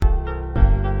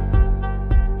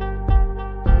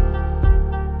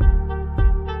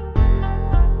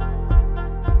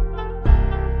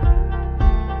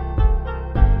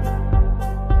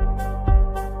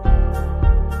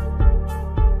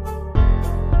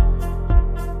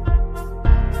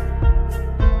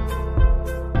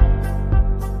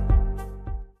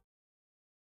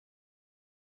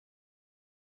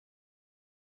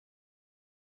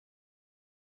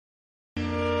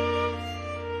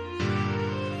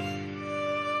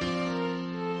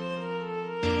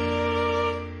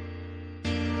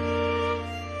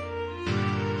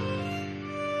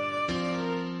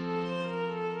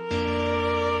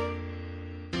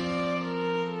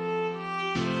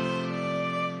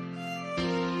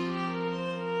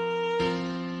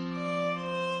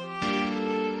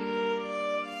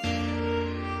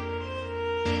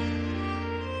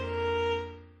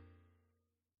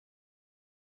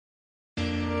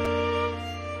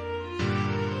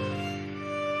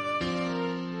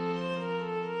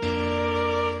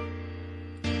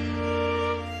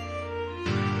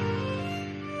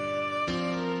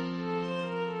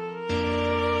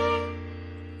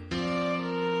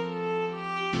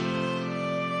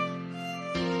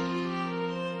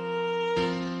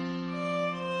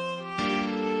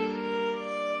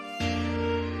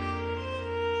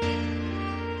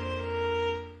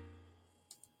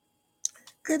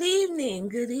Good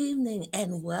evening,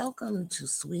 and welcome to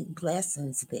Sweet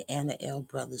Blessings, the Anna L.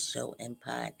 Brothers Show and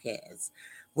Podcast,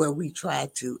 where we try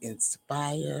to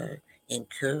inspire,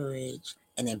 encourage,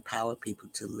 and empower people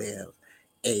to live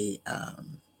a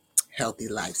healthy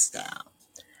lifestyle.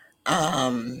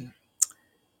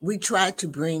 We try to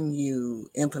bring you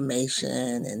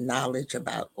information and knowledge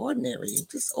about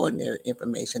just ordinary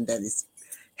information that is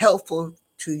helpful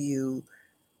to you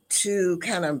to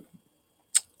kind of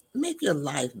make your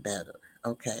life better,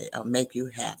 okay, or make you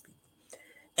happy.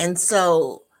 And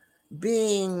so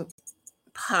being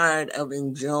part of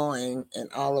enjoying and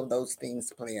all of those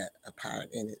things play a part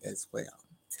in it as well.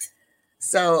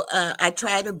 So I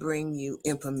try to bring you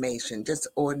information, just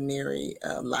ordinary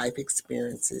life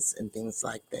experiences and things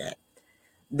like that,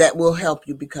 that will help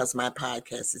you because my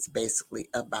podcast is basically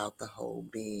about the whole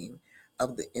being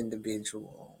of the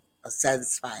individual,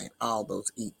 satisfying all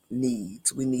those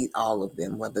needs. We need all of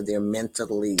them, whether they're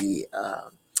mentally,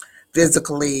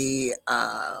 physically,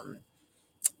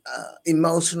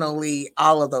 emotionally,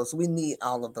 all of those. We need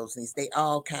all of those needs. They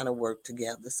all kind of work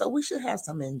together. So we should have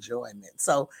some enjoyment.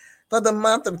 So for the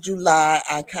month of July,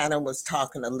 I kind of was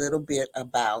talking a little bit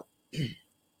about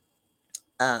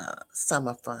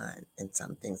summer fun and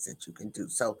some things that you can do.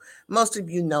 So most of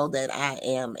you know that I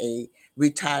am a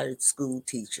retired school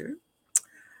teacher.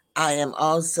 I am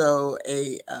also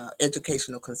a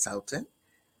educational consultant.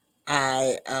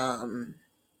 I am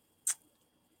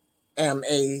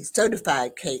a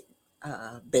certified cake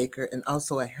baker and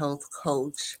also a health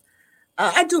coach.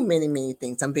 I do many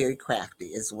things. I'm very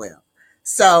crafty as well.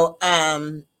 So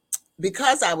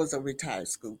because I was a retired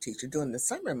school teacher during the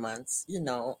summer months,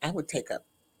 I would take up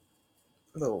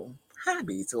little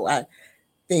hobbies. So I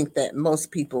think that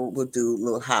most people will do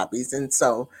little hobbies. And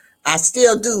so I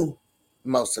still do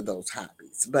most of those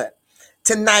hobbies. But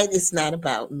tonight it's not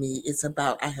about me. It's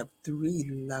about, I have three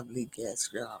lovely guests,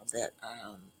 y'all, that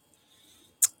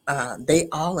they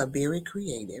all are very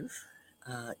creative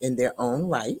in their own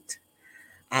right.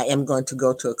 I am going to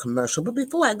go to a commercial, but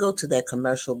before I go to that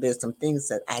commercial, there's some things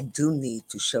that I do need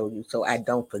to show you so I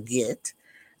don't forget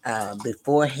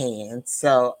beforehand.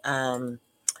 So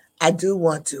I do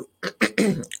want to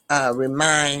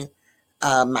remind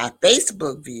my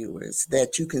Facebook viewers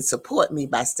that you can support me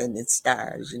by sending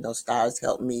stars. Stars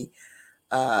help me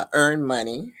earn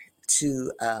money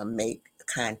to make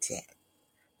content.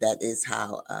 That is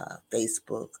how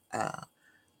Facebook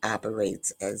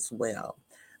operates as well.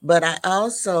 But I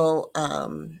also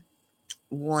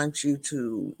want you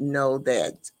to know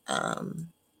that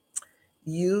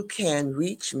you can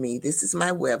reach me. This is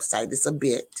my website. It's a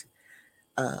bit.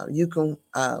 You can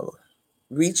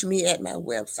reach me at my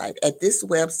website. At this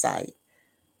website,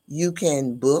 you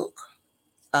can book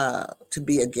to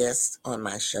be a guest on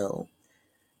my show.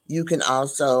 You can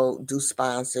also do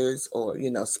sponsors or,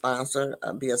 sponsor,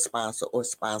 be a sponsor or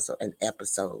sponsor an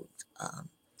episode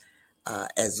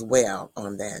as well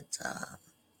on that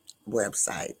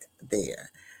website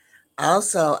there.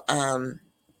 Also, I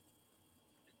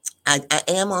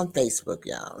am on Facebook,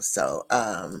 y'all. So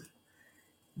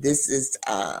this is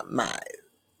my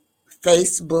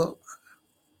Facebook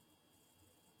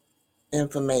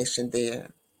information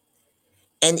there.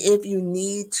 And if you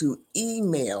need to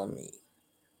email me,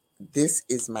 this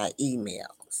is my email.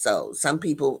 So some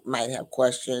people might have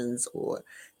questions or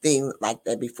things like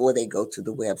that before they go to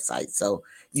the website. So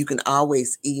you can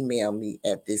always email me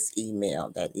at this email.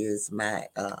 That is my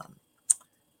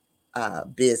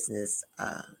business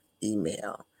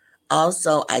email.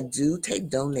 Also, I do take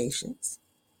donations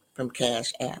from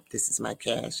Cash App. This is my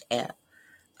Cash App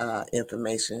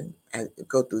information. I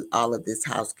go through all of this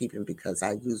housekeeping because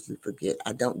I usually forget.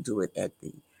 I don't do it at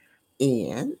the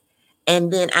end.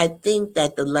 And then I think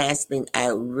that the last thing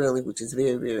which is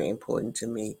very important to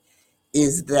me,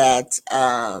 is that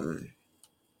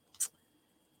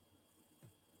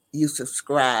you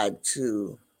subscribe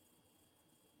to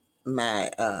my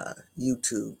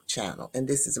YouTube channel. And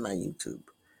this is my YouTube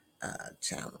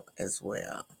channel as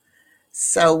well.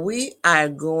 So we are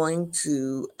going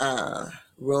to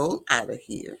roll out of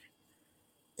here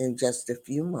in just a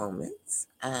few moments.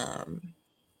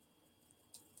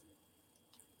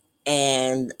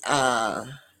 And I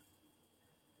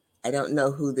don't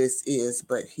know who this is,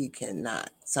 but he cannot.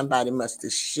 Somebody must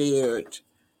have shared.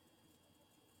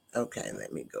 Okay,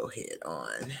 let me go ahead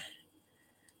on.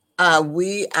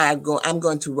 I'm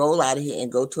going to roll out of here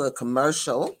and go to a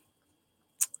commercial.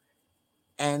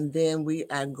 And then we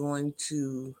are going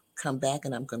to come back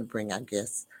and I'm going to bring our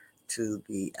guests to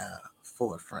the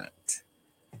forefront.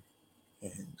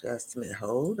 And just a minute,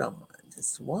 hold on,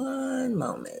 just one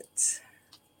moment.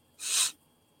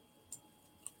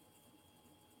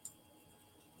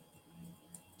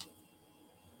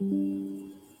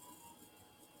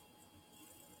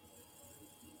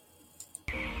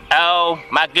 Oh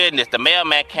my goodness, the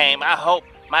mailman came. I hope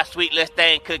my sweet little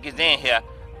thing cookie's in here.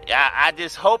 I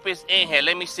just hope it's in here.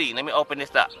 Let me see. Let me open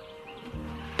this up.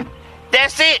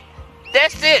 That's it.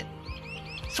 That's it.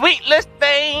 Sweet little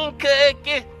thing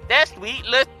cookie. That sweet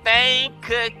little thing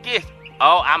cookie.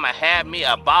 Oh, I'ma have me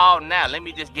a ball now. Let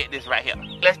me just get this right here.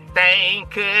 Little thing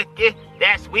cookie.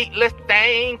 That sweet little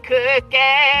thing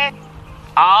cookie.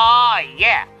 Oh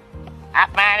yeah. I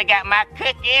finally got my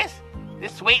cookies.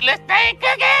 This sweet little thing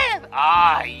cookies.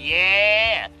 Oh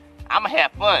yeah. I'ma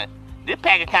have fun. This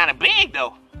package kinda big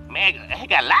though. Man, it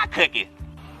got a lot of cookies.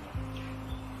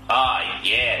 Oh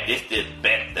yeah, this the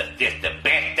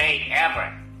best day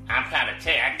ever. I'm trying to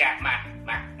tell you, I got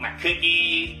my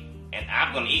cookies, and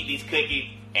I'm gonna eat these cookies,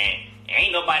 and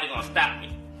ain't nobody gonna stop me.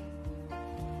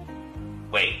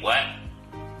 Wait, what?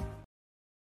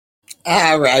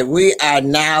 All right, we are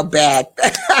now back.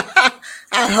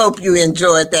 I hope you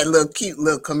enjoyed that cute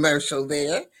little commercial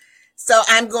there. So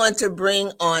I'm going to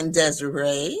bring on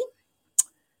Desiree,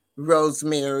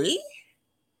 Rosemary,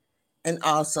 and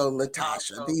also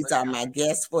Lytosha. These are my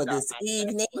guests for this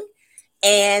evening.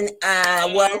 And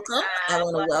welcome. I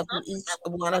want to welcome each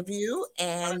one of you.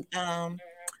 And I'm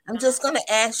just going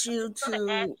to ask you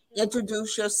to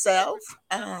introduce yourself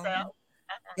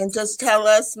and just tell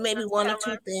us maybe one or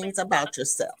two things about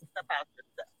yourself.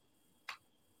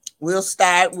 We'll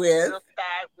start with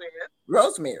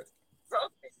Rosemary.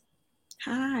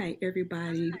 Hi,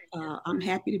 everybody. I'm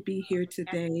happy to be here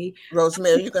today.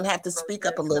 Rosemary, you're going to have to speak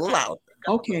up a little louder.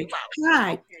 Okay.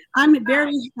 Hi. I'm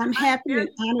happy and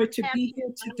honored to be here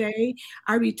today.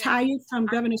 I retired from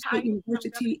Governor State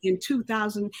University in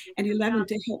 2011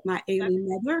 to help my ailing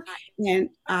mother, and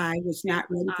I was not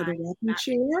ready for the rocking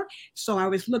chair, so I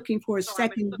was looking for a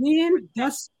second wind.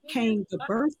 Thus came the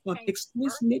birth of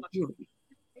Exquisite Jewelry.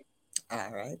 All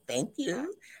right. Thank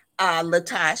you.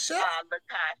 Lytosha.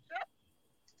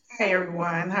 Hey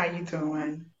everyone, how you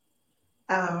doing?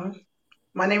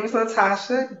 My name is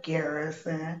Lytosha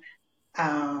Garrison.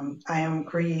 I am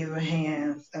creative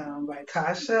hands by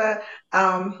Tasha.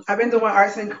 I've been doing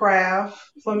arts and craft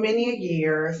for many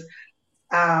years,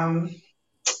 and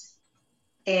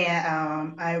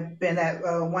I've been at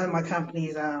one of my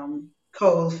companies,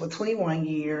 Kohl's, for 21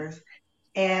 years,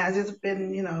 and I've just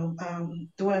been,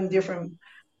 doing different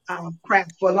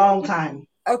crafts for a long time.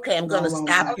 Okay, I'm going to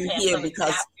stop you here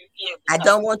because I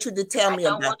don't want you to tell me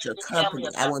about your company.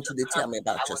 I want you to tell me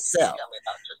about yourself.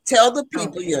 Tell the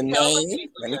people your name.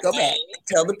 Let me go back.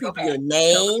 Tell the people your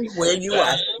name, where you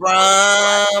are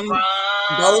from,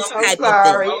 those type of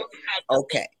things.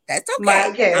 Okay, that's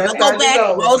okay. I'm going to go back.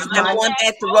 I'm going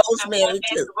back to Rosemary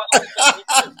too.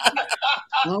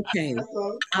 Okay.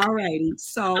 All righty.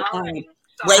 So,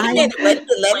 wait a minute. Let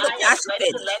Lytosha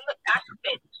finish.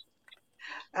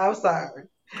 I'm sorry.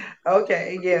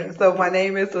 Okay, yeah. So my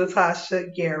name is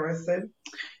Lytosha Garrison.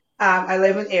 I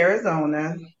live in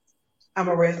Arizona. I'm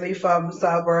originally from the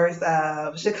suburbs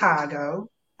of Chicago.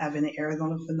 I've been in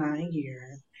Arizona for 9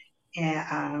 years,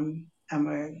 and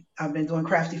I've been doing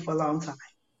crafty for a long time.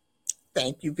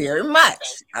 Thank you very much.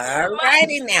 All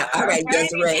righty now. All right,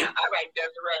 Desiree.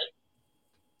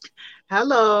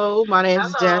 Hello, my name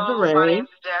is Desiree.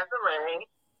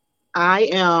 I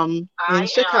am in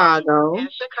Chicago.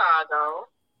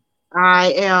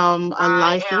 I am a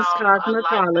licensed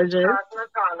cosmetologist,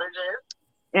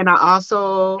 and I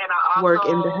also work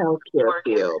in the healthcare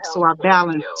field. So I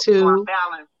balance two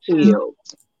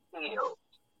fields.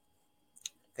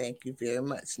 Thank you very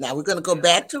much. Now we're going to go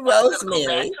back to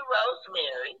Rosemary,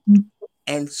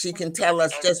 and she can tell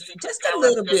us just a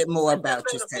little bit more about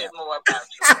yourself.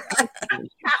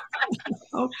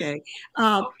 Okay.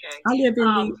 I live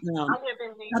in the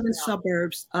southern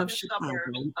suburbs of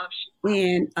Chicago,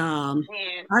 and I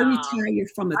retired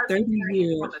from a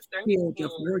 30-year field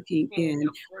of working in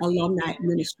alumni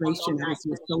administration. I was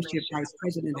the Associate Vice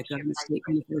President of Governor State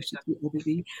University over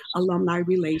the Alumni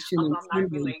Relation and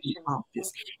Fundraising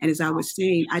Office. And as I was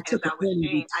saying, I took an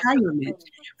early retirement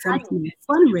from being a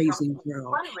fundraising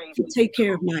girl to take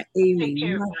care of my ailing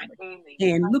mother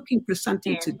and looking for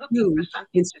something to do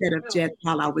instead of just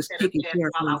while I was taking care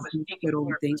of my hospital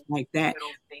and things like that.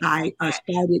 I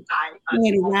started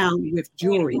playing around with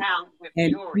jewelry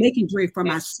and making jewelry for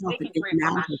myself, and it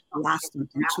now has blossomed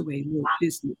into a little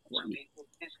business for me.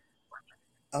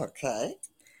 Okay.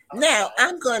 Now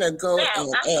I'm going to go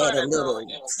and add a little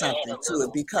something to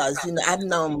it because, I've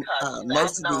known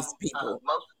most of these people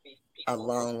a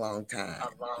long time.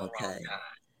 Okay.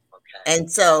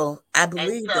 And so I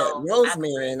believe that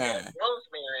Rosemary and I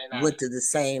went to the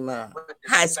same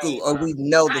high school, or we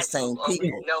know the same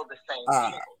people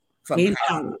from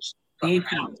college.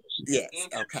 Yes,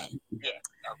 okay.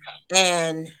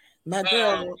 And my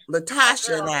girl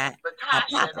Lytosha and I are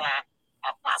papa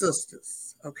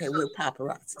sisters. Okay, we're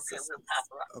paparazzi sisters.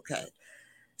 Okay.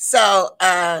 So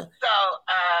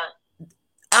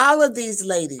all of these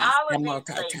ladies are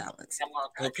multi-talented.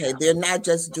 Okay, they're not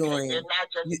just doing,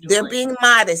 they're being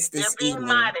modest this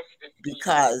evening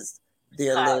because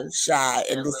they're a little shy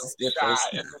and this is their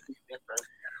first time.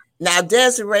 Now,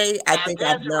 Desiree, I think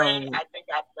I've known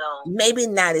maybe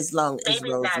not as long as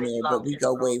Rosemary, but we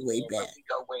go way, way back.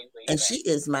 And she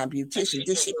is my beautician.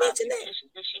 Did she mention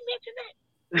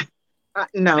that?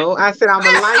 No, I said I'm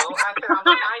a licensed.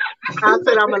 I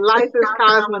said I'm a licensed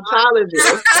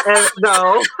cosmetologist.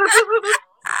 No.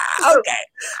 Okay,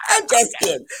 I'm just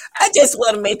kidding. I just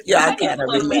want to make y'all kind of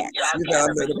relax, a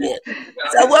little bit.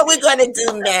 So what we're going to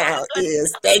do now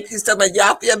is, thank you so much.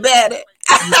 Y'all feel better?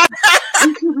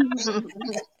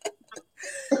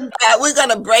 We're going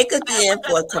to break again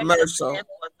for a commercial,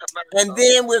 and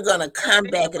then we're going to come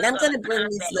back, and I'm going to bring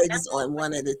these ladies on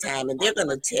one at a time, and they're going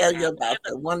to tell you about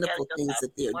the wonderful things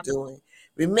that they're doing.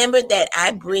 Remember that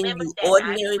I bring you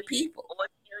ordinary people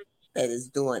that is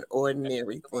doing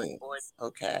ordinary things,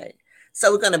 okay? So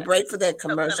we're going to break for that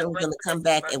commercial. We're going to come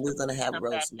back, and we're going to have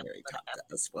Rosemary talk to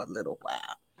us for a little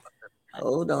while.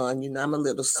 Hold on. I'm a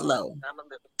little slow.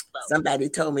 Somebody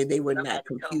told me they were not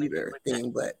computer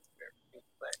thing, but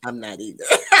I'm not either.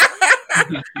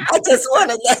 I just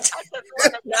want to let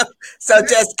you know. So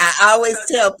I always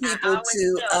tell people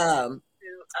to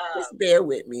just bear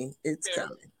with me. It's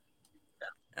coming.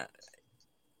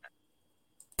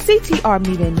 CTR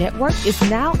Media Network is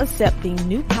now accepting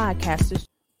new podcasters.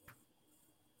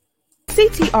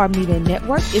 CTR Media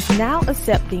Network is now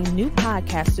accepting new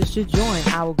podcasters to join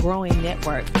our growing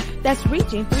network that's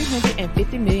reaching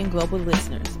 350 million global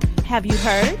listeners. Have you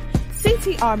heard?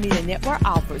 CTR Media Network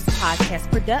offers podcast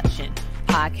production,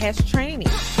 podcast training,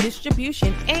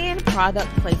 distribution, and product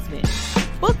placement.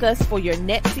 Book us for your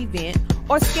next event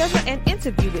or schedule an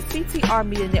interview with CTR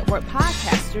Media Network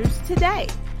podcasters today.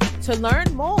 To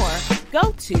learn more,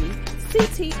 go to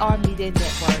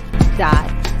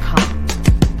ctrmedianetwork.com.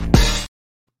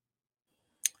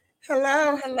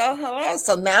 Hello.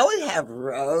 So now we have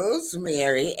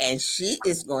Rosemary, and she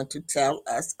is going to tell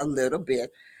us a little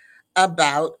bit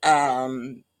about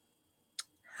her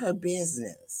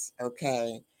business,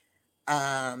 okay?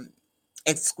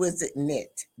 Exquisite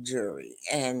Knit Jewelry.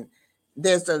 And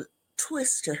there's a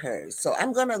twist to her. So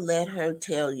I'm going to let her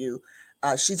tell you.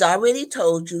 She's already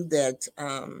told you that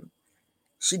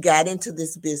she got into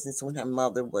this business when her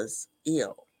mother was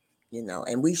ill,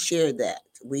 and we shared that.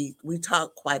 We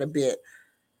talked quite a bit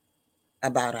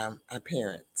about our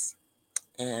parents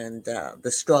and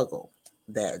the struggle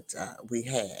that we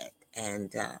had.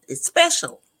 And it's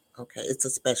special. Okay, it's a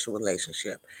special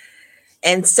relationship.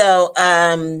 And so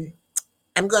I'm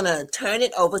going to turn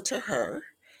it over to her.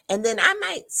 And then I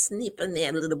might sneak in there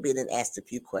a little bit and ask a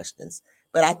few questions.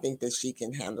 But I think that she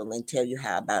can handle and tell you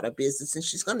how about her business. And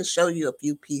she's going to show you a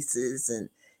few pieces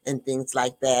and things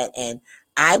like that. And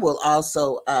I will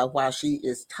also, while she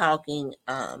is talking,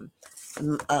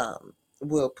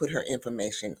 we'll put her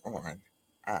information on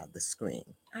the screen.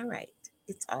 All right.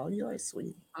 It's all yours,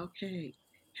 sweetie. Okay.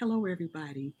 Hello,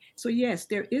 everybody. So yes,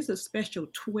 there is a special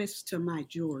twist to my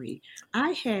jewelry.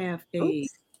 I have a... Oops.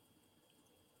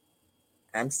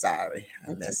 I'm sorry.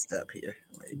 I messed up here.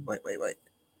 Wait.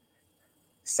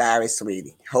 Sorry,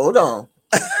 sweetie. Hold on.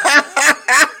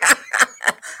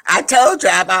 I told you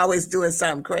I'm always doing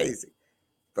something crazy.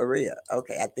 For real.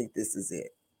 Okay, I think this is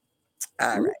it.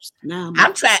 All right. Now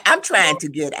I'm trying to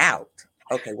get out.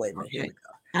 Okay, wait a minute. Okay. Here we go.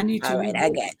 I need to. All right, I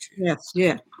got you. Yes,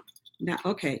 yeah. Now,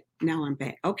 okay. Now I'm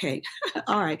back. Okay.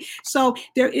 All right. So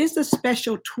there is a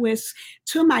special twist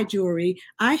to my jewelry.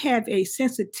 I have a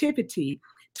sensitivity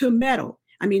to metal.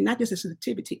 I mean, not just a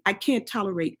sensitivity. I can't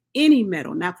tolerate any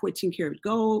metal, not 14 karat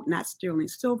gold, not sterling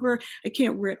silver. I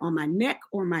can't wear it on my neck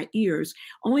or my ears,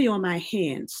 only on my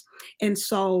hands. And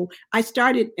so I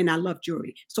started, and I love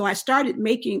jewelry. So I started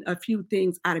making a few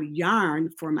things out of yarn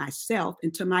for myself.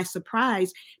 And to my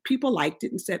surprise, people liked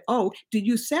it and said, "Oh, do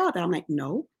you sell that?" I'm like,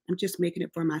 "No. I'm just making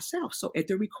it for myself." So at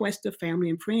the request of family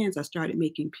and friends, I started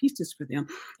making pieces for them,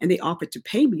 and they offered to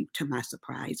pay me, to my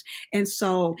surprise. And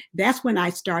so that's when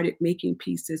I started making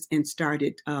pieces and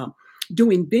started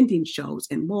doing vending shows.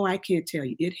 And boy, I can't tell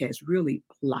you, it has really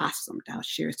blossomed. I'll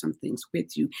share some things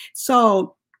with you.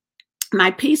 So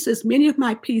my pieces, many of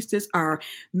my pieces are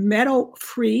metal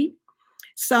free.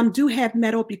 Some do have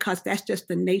metal because that's just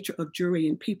the nature of jewelry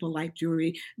and people like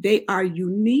jewelry. They are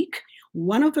unique.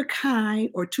 one of a kind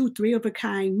or two, three of a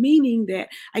kind, meaning that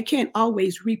I can't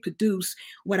always reproduce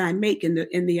what I make, and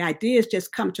the ideas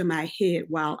just come to my head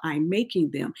while I'm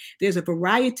making them. There's a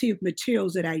variety of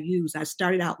materials that I use. I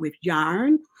started out with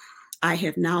yarn. I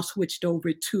have now switched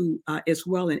over to as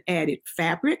well and added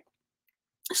fabric,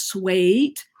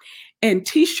 suede, and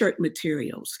t-shirt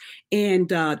materials. And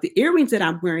the earrings that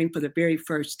I'm wearing for the very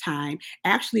first time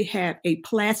actually have a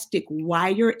plastic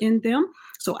wire in them.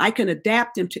 So I can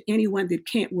adapt them to anyone that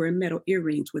can't wear metal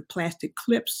earrings with plastic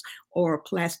clips or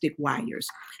plastic wires.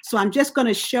 So I'm just going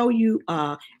to show you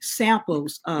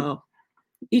samples of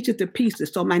each of the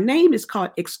pieces. So my name is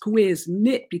called Exquise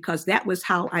Knit because that was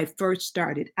how I first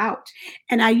started out.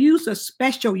 And I use a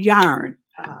special yarn.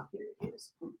 Here it is.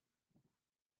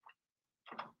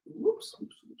 Oops.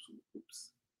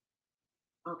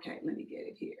 Okay, let me get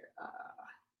it here.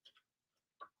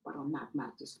 I'll knock my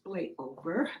display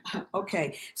over.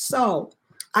 Okay, so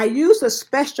I use a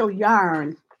special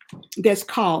yarn that's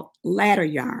called ladder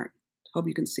yarn. Hope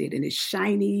you can see it. And it's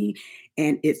shiny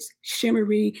and it's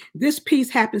shimmery. This piece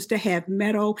happens to have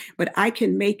metal, but I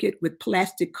can make it with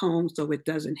plastic cones so it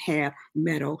doesn't have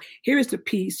metal. Here is the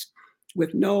piece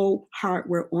with no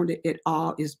hardware on it at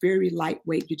all. It's very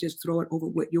lightweight. You just throw it over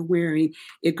what you're wearing.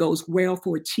 It goes well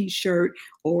for a t-shirt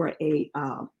or a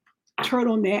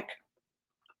turtleneck.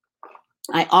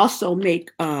 I also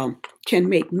can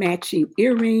make matching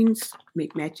earrings,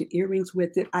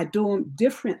 with it. I do them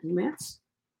different lengths.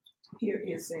 Here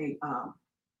is a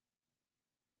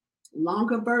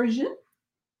longer version.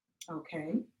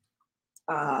 Okay.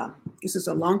 This is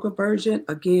a longer version.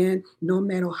 Again, no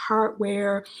metal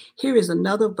hardware. Here is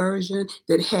another version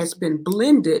that has been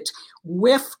blended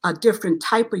with a different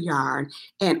type of yarn.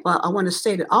 And I want to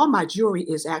say that all my jewelry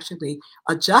is actually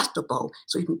adjustable.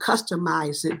 So you can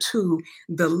customize it to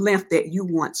the length that you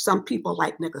want. Some people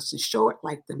like necklaces short,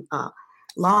 like them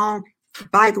long.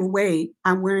 By the way,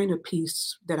 I'm wearing a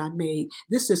piece that I made.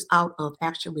 This is out of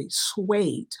actually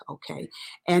suede, okay?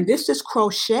 And this is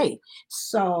crochet.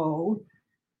 So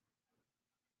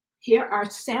here are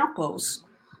samples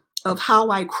of how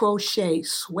I crochet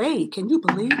suede. Can you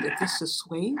believe that this is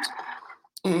suede?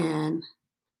 And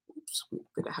oops,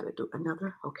 figure out how to do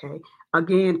another. Okay.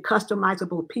 Again,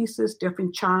 customizable pieces,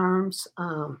 different charms.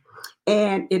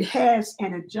 And it has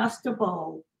an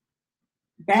adjustable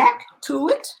back to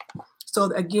it. So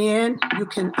again, you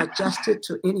can adjust it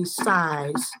to any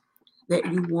size that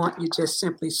you want. You just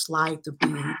simply slide the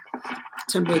bead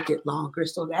to make it longer.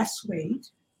 So that's suede.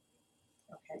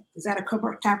 Okay. Is that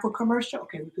a time for commercial?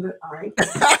 Okay, we're good. All right.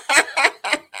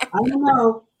 I don't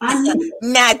know.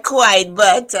 Not quite,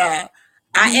 but I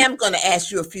am going to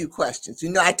ask you a few questions.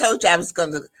 I told you I was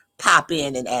going to pop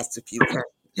in and ask a few questions.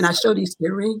 Can I show these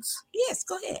earrings? Yes,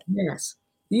 go ahead. Yes.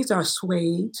 These are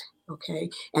suede. Okay,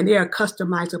 and they are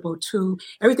customizable too.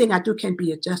 Everything I do can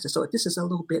be adjusted. So if this is a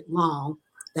little bit long,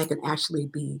 that can actually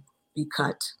be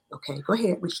cut. Okay, go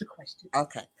ahead. What's your question?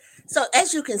 Okay, so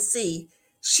as you can see,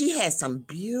 she has some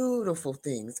beautiful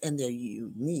things, and they're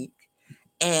unique.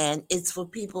 And it's for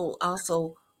people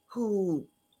also who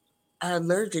are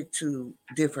allergic to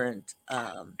different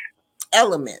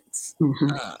elements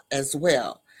as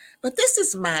well. But this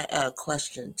is my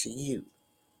question to you: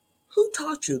 who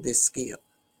taught you this skill?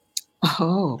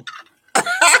 Oh.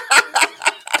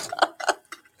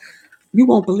 You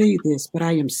won't believe this, but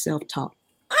I am self-taught.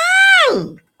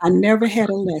 I never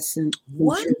had a lesson.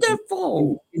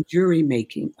 Wonderful. In jewelry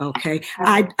making. Okay.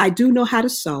 I do know how to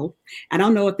sew. I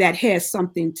don't know if that has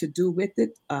something to do with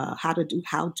it, how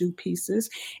do pieces.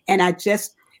 And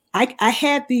I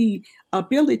had the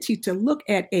ability to look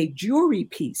at a jewelry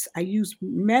piece. I use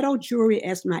metal jewelry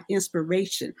as my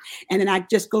inspiration. And then I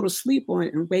just go to sleep on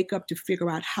it and wake up to figure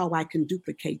out how I can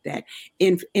duplicate that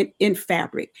in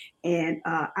fabric. And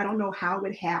I don't know how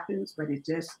it happens, but it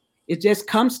just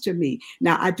comes to me.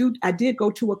 Now I did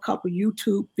go to a couple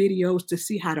YouTube videos to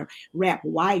see how to wrap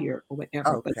wire or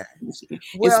whatever. Okay. But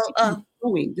well,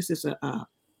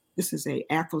 this is a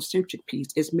Afrocentric piece.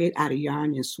 It's made out of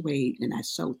yarn and suede, and I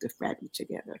sewed the fabric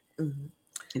together.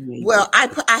 Mm-hmm. Well, I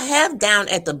have down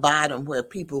at the bottom where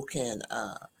people can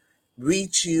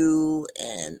reach you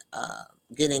and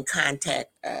get in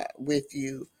contact with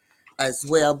you as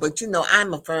well. But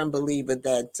I'm a firm believer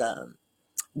that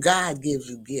God gives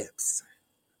you gifts,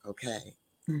 okay,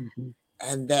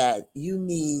 and that you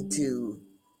need to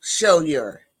show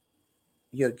your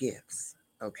gifts,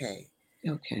 okay.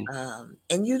 Okay.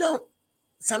 And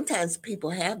sometimes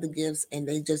people have the gifts and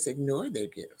they just ignore their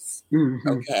gifts.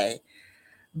 Okay.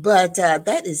 But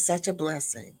that is such a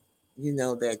blessing,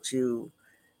 that you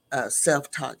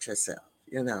self-taught yourself.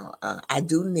 I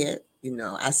do knit.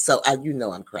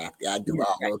 I'm crafty. I do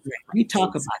all those We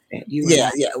talk things. about that. You and Yeah,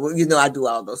 I. yeah. Well, I do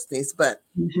all those things, but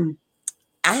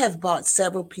I have bought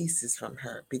several pieces from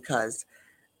her because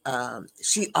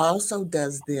she also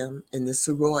does them in the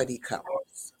sorority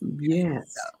colors.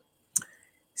 Yes.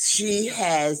 She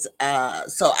has,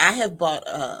 so I have bought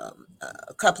a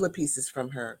couple of pieces from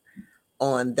her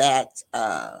on that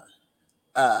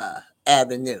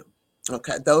avenue.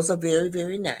 Okay, those are very,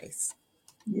 very nice.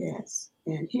 Yes.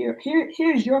 And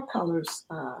here's your colors.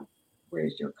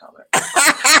 Where's your color?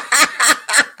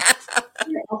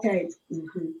 Okay.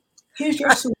 Here's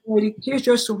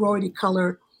your sorority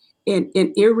color in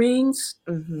earrings.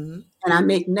 And I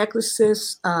make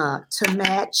necklaces to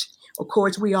match. Of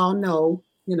course, we all know,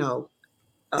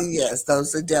 yes,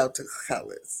 those are Delta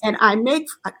colors. And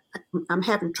I'm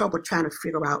having trouble trying to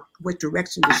figure out what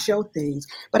direction to show things.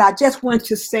 But I just want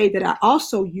to say that I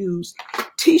also use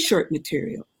T-shirt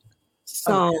material.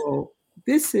 So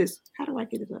this is, how do I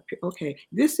get it up here? Okay,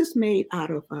 this is made out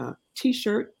of a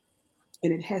T-shirt,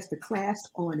 and it has the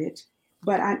clasp on it.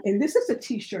 And this is a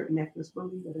T-shirt necklace,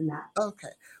 believe it or not. Okay.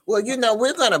 Well,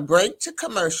 we're going to break to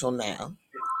commercial now,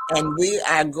 and we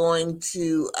are going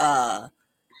to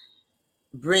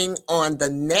bring on the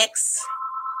next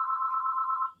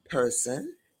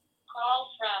person.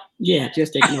 Yeah,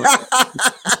 just ignore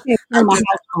it. Turn my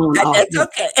house phone off. It's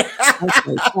okay. Okay,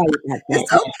 sorry about that.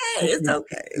 It's okay. It's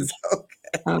okay. It's okay.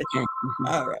 Okay.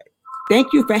 All right.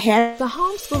 Thank you for having. The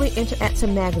Homeschooling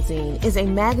Interactive magazine is a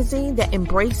magazine that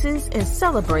embraces and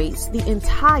celebrates the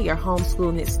entire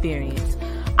homeschooling experience.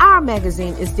 Our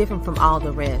magazine is different from all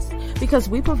the rest because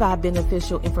we provide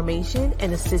beneficial information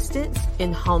and assistance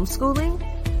in homeschooling,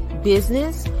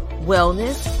 business,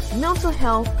 wellness, mental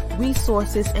health,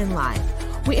 resources, and life.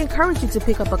 We encourage you to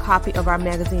pick up a copy of our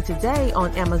magazine today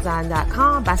on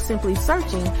Amazon.com by simply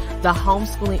searching the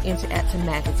Homeschooling Interactive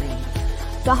magazine.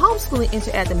 The Homeschooling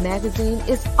Interactive magazine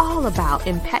is all about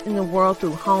impacting the world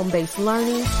through home-based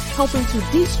learning, helping to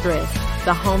de-stress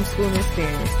the homeschooling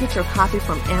experience. Get your copy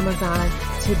from Amazon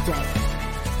today.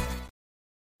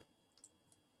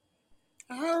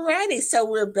 All righty. So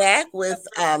we're back with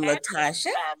Lytosha.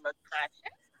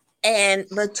 And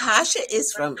Lytosha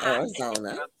is from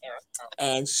Arizona.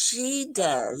 And she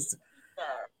does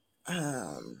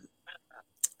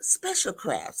special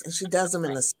crafts, and she does them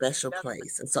in a special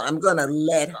place. And so I'm going to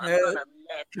let her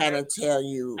kind of tell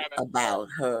you about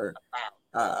her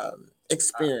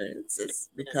experiences,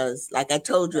 because like I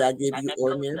told you, I give you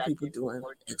ordinary people doing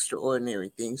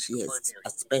extraordinary things. She has a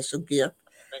special gift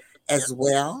as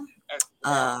well.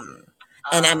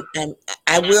 And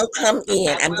I will come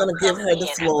in. I'm going to give her the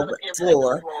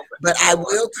floor, but I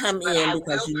will come in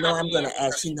because I'm going to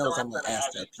ask. She knows I'm going to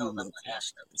ask her a few little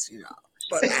questions,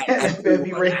 But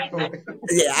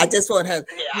I just want her.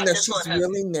 She's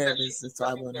really nervous, and so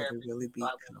I want her to really be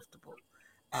comfortable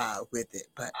with it.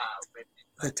 But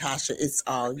Lytosha, it's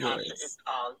all yours.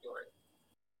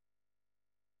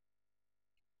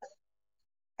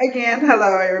 Again,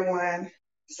 hello everyone.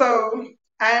 So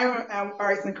I'm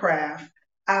arts and craft.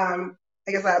 I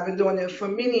guess I've been doing it for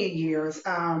many years.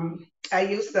 I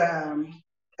used to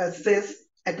assist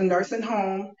at the nursing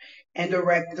home and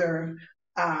director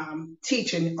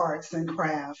teaching arts and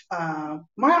craft.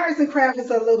 My arts and craft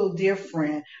is a little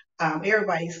different.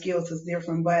 Everybody's skills is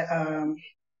different, but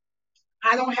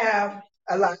I don't have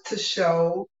a lot to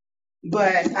show,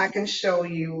 but I can show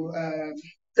you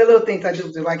the little things I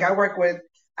do. Like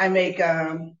I make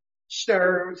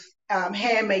shirts,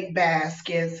 handmade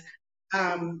baskets.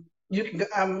 You can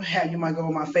you might go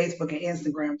on my Facebook and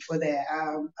Instagram for that.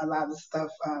 A lot of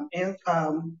stuff.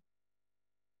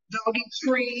 Doggy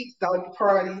treats, doggy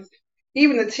parties,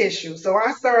 even the tissue. So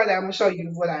I started. I'm gonna show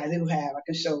you what I do have. I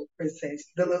can show Princess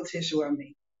the little tissue I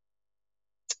made,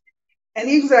 and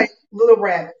these are like little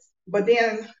rabbits. But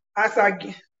then I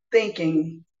started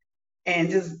thinking and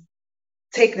just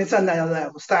taking it to another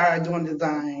level. Started doing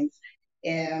designs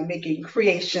and making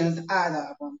creations out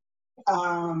of them.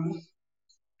 Um,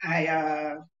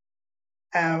 I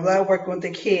love working with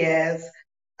the kids,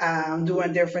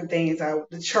 doing different things.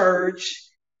 The church,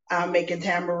 making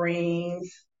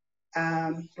tambourines,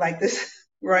 like this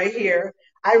right here.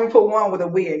 I even put one with a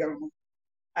wig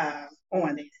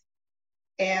on it.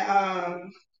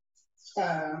 And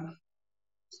uh,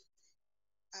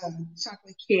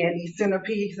 chocolate candy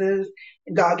centerpieces,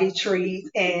 doggy treats,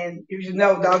 and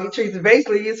doggy treats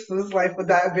basically is for like for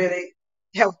diabetic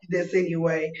healthiness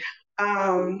anyway.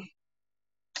 Um,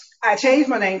 I changed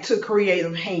my name to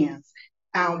Creative Hands.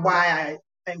 Why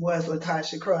I was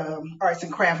Lytosha Arts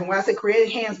and Craft, and when I say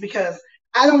Creative Hands, because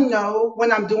I don't know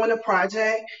when I'm doing a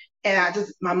project, and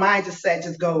my mind just said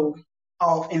just go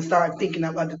off and start thinking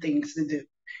of other things to do.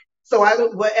 So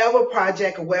whatever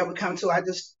project or whatever come to, I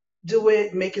just do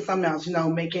it, making something else,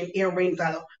 making earrings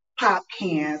out of pop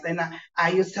cans. And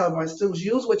I used to tell my students,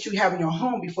 use what you have in your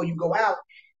home before you go out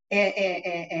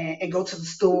and go to the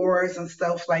stores and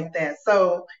stuff like that.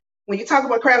 So when you talk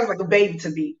about craft, it's like a baby to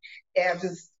me. And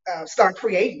just start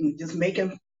creating, just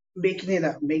making it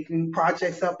up, making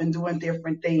projects up and doing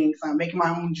different things. I'm making my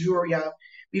own jewelry up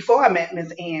before I met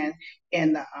Miss Ann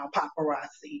in the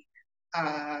paparazzi.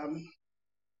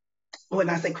 When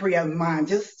I say creative mind,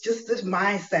 just this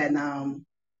mindset,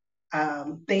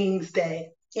 things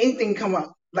that anything come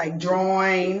up, like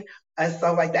drawing and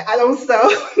stuff like that. I don't sew.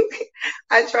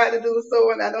 I try to do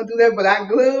sewing. I don't do that, but I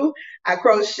glue, I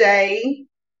crochet,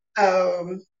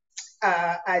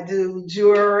 I do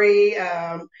jewelry.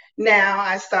 Now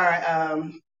I start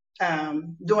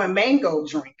doing mango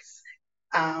drinks.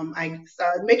 I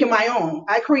started making my own.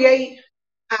 I create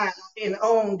in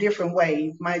own different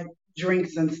ways my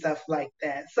drinks and stuff like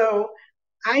that. So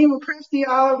I am a crafty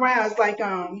all around. It's like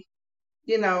I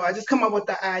just come up with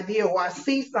the idea, or I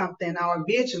see something, or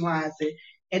visualize it,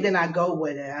 and then I go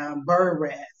with it. Bird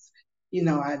rats,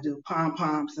 I do pom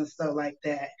poms and stuff like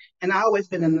that. And I always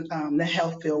been in the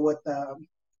health field with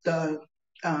the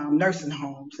nursing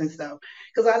homes and stuff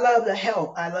because I love to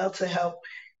help. I love to help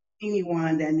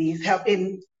anyone that needs help.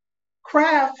 And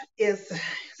craft is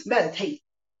it's meditate.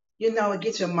 It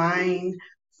gets your mind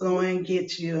flowing,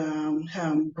 gets you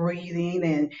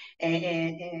breathing,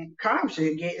 and calms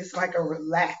you. It's like a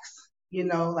relax,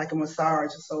 like a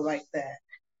massage or so like that.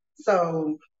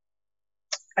 So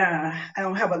I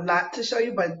don't have a lot to show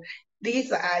you, but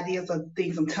these are ideas of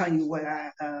things I'm telling you what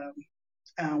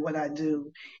I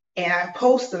do, and I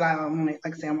post a lot on it,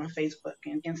 like I say, on my Facebook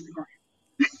and Instagram.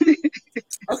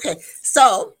 Okay,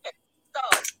 so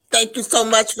thank you so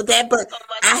much for that. But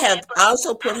I have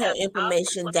also put her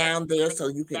information down there so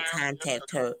you can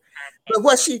contact her. But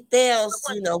what she fails,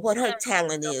 what her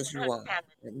talent is,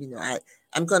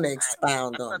 I'm going to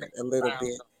expound on it a little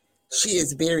bit. She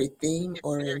is very theme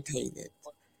orientated.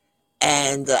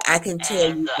 And I can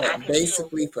tell you that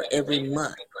basically for every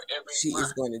month, she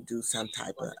is going to do some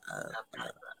type of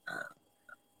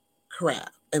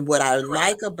craft. And what I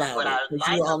like about it, because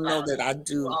you all know that I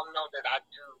do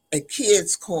a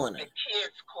kids' corner.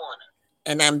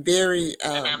 And I'm very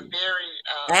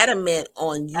adamant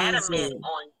on using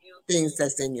things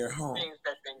that's in your home.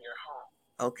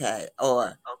 Okay,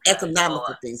 or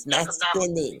economical things, not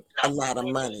spending a lot of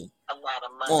money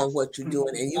on what you're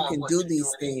doing. And you can do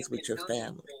these things with your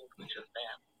family.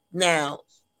 Now,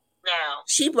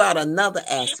 she brought another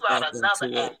aspect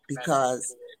into it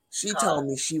because she told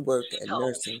me she worked at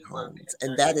nursing homes,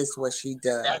 and that is what she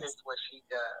does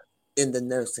in the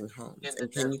nursing homes.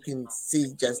 And you can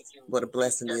see just what a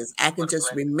blessing is. I can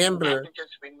just remember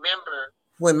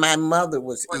when my mother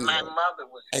was ill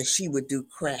and she would do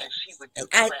crafts. And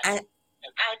I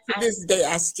to this day,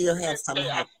 I still have some of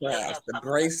her crafts, the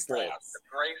bracelets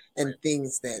and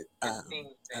things that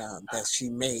that she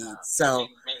made. So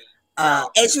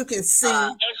as you can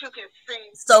see,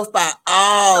 so far,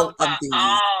 all of these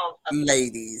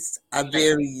ladies are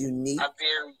very unique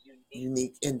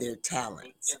in their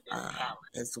talents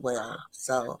as well.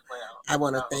 So I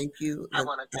want to thank you,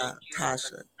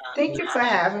 Tasha. Thank you for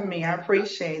having me. I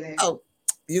appreciate it. Oh,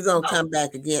 you're going to come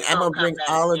back again. I'm going to bring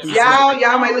all of these.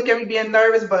 Y'all might look at me being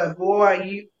nervous, but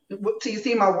boy, till you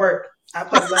see my work, I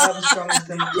put love and strongness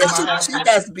in my heart. She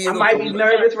does beautiful. I might be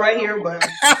nervous right here, but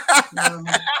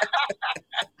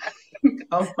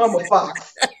I'm a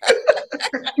fox.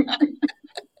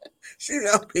 She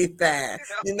gonna be fine.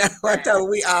 I told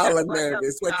we all are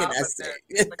nervous. What can I say?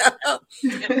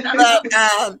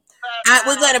 But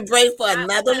we're gonna break for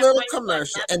another little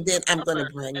commercial, and then I'm gonna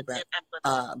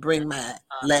bring my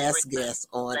last guest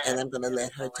on, and I'm gonna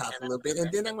let her talk a little bit,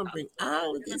 and then I'm gonna bring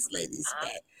all of these ladies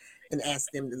back and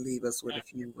ask them to leave us with a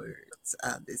few words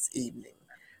this evening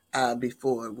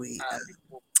before we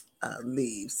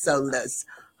leave. So let's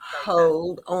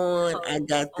hold on. I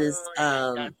got this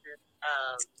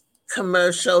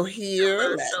commercial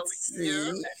here. Let's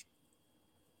see.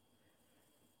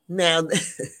 Now,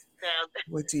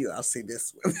 what do you all see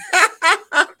this one?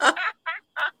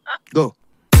 Go.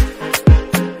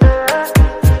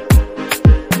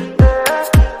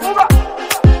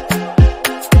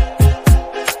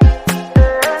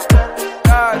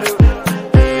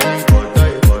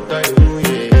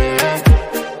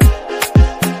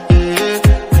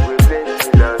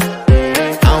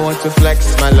 I want to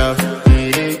flex my love.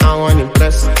 I want to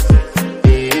impress,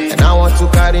 and I want to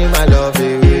carry my love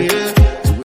away.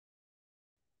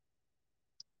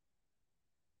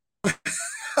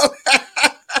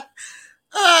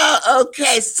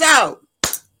 Okay, so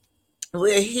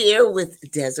we're here with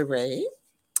Desiree.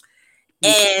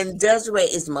 And Desiree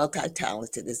is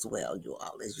multi-talented as well, you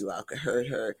all, as you all could heard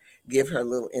her give her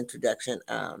little introduction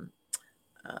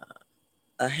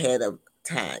ahead of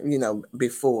time,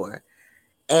 before.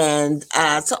 And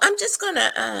so I'm just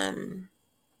gonna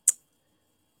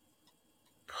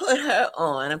put her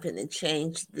on. I'm gonna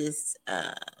change this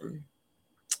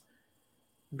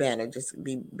banner. Just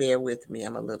bear with me.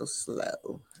 I'm a little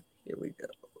slow. Here we go.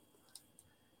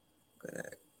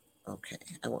 Good. Okay,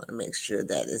 I want to make sure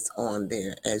that it's on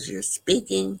there as you're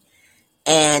speaking.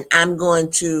 And I'm going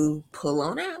to pull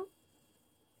on out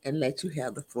and let you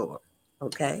have the floor.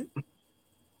 Okay?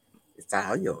 It's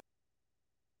all yours.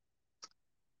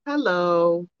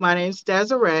 Hello, my name's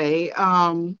Desiree.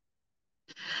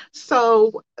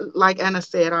 So like Anna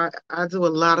said, I do a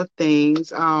lot of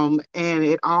things, and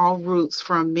it all roots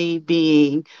from me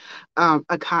being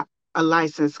a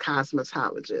licensed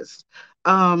cosmetologist.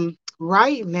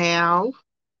 Right now,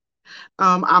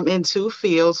 I'm in two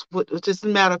fields, which is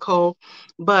medical,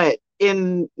 but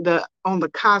on the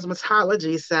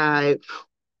cosmetology side,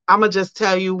 I'm gonna just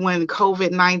tell you when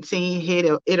COVID-19 hit,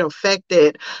 it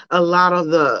affected a lot of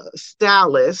the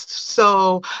stylists.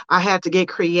 So I had to get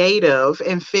creative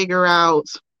and figure out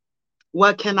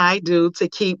what can I do to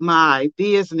keep my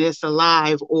business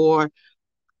alive, or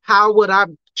how would I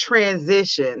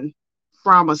transition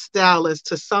from a stylist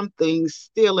to something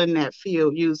still in that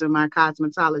field using my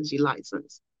cosmetology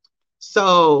license.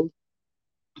 So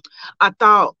I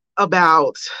thought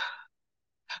about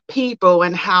people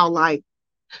and how, like,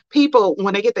 people,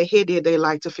 when they get the head, they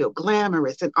like to feel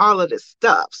glamorous and all of this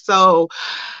stuff. So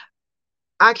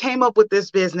I came up with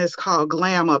this business called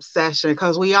Glam Obsession,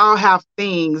 because we all have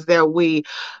things that we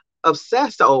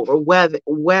obsess over,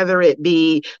 whether it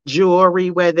be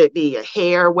jewelry, whether it be your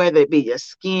hair, whether it be your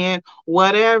skin,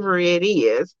 whatever it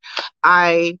is.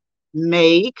 I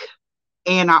make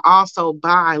and I also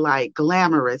buy like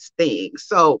glamorous things.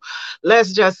 So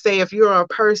let's just say if you're a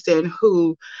person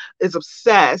who is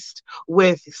obsessed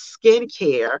with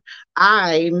skincare,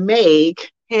 I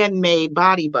make handmade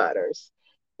body butters.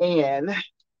 And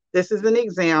this is an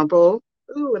example.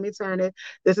 Ooh, let me turn it.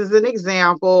 This is an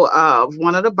example of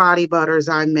one of the body butters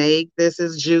I make. This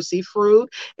is juicy fruit,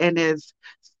 and it's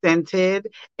scented,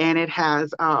 and it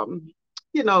has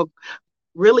you know,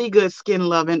 really good skin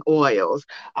loving oils.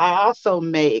 I also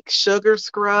make sugar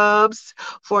scrubs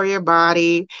for your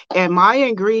body, and my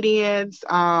ingredients,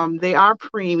 they are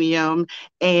premium,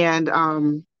 and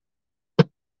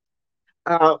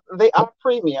they are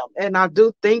premium. And I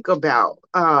do think about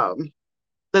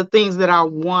the things that I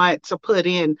want to put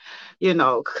in,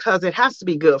 because it has to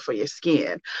be good for your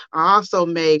skin. I also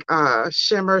make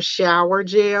shimmer shower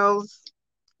gels.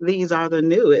 These are the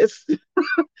newest.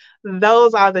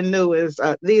 Those are the newest.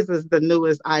 These is the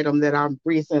newest item that I've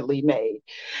recently made.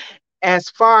 As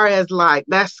far as like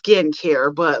that's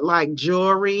skincare, but like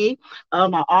jewelry,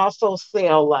 I also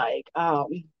sell like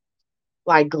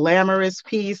glamorous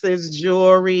pieces,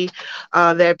 jewelry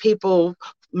that people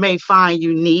may find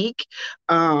unique.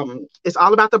 It's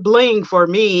all about the bling for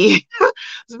me.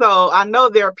 So I know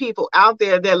there are people out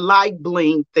there that like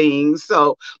bling things.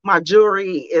 So my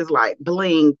jewelry is like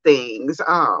bling things.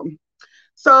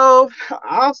 So I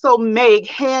also make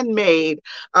handmade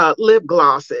lip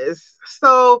glosses.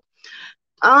 So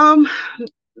um,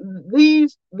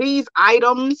 these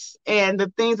items and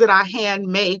the things that I hand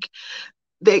make,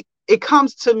 it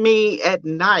comes to me at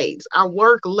night. I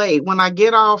work late. When I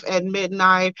get off at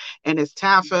midnight and it's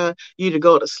time for you to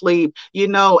go to sleep,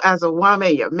 as a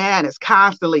woman, your man is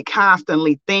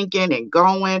constantly thinking and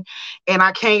going, and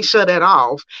I can't shut it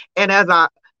off. And as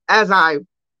I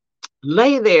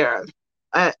lay there,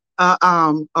 a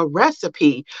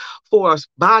recipe for a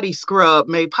body scrub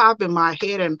may pop in my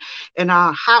head, and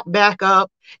I'll hop back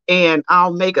up and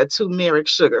I'll make a turmeric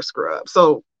sugar scrub.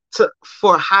 So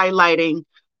for highlighting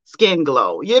skin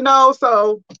glow,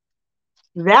 so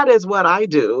that is what I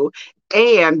do.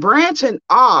 And branching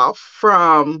off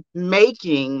from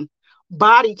making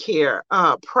body care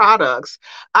products,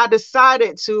 I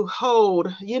decided to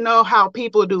hold, how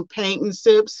people do paint and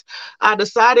sips. I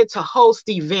decided to host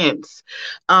events.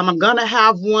 I'm going to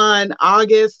have one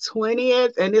August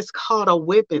 20th, and it's called a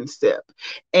whip and sip.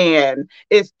 And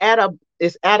it's at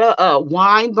a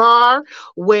wine bar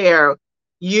where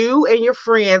you and your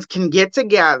friends can get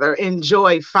together,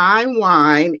 enjoy fine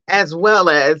wine, as well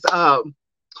as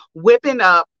whipping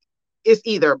up. It's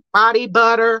either body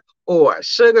butter or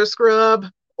sugar scrub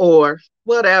or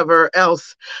whatever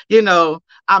else,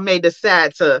 I may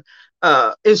decide to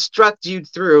instruct you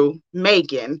through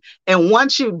making. And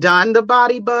once you've done the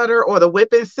body butter or the whip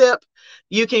and sip,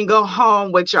 you can go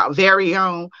home with your very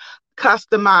own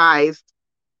customized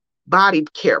body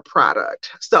care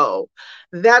product. So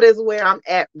that is where I'm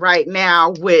at right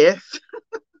now with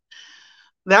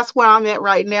that's where I'm at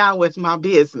right now with my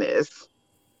business.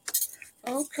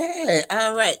 Okay.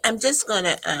 All right. I'm just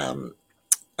gonna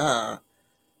uh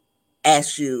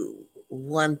ask you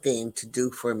one thing to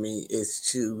do for me is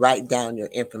to write down your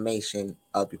information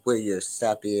of where your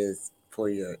stuff is for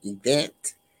your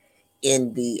event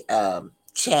in the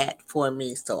chat for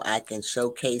me so I can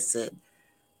showcase it.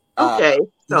 Uh, Okay,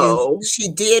 you so she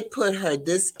did put her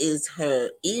this is her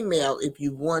email if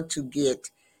you want to get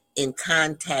in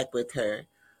contact with her.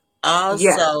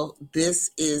 yeah. Also,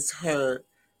 this is her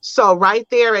So right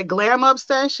there at Glam Up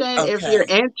Session, if you're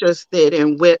okay, interested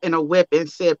in a whip and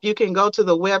sip, you can go to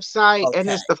the website and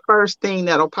okay, it's the first thing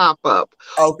that'll pop up,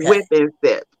 okay, whip and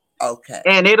sip. okay,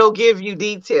 And it'll give you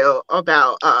detail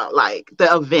about like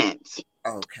the event.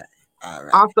 okay. All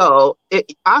right.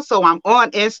 Also I'm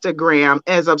on Instagram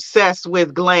as obsessed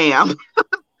with glam.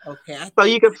 Okay, So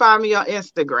you can find me on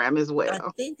Instagram as I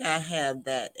well. think I have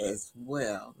that as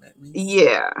well. Let me see.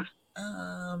 Yeah.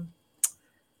 Um,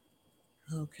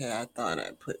 okay, I thought I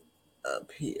put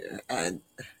up here. I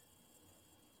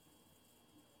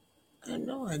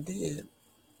know I did.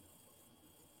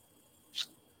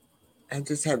 I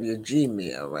just have your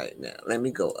Gmail right now. Let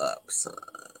me go up some.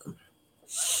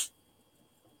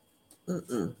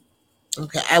 Mm-mm.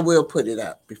 Okay, I will put it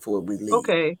up before we leave.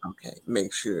 Okay. Okay,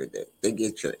 make sure that they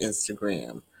get your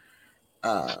Instagram.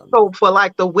 So for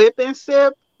like the whip and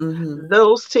sip, Mhm.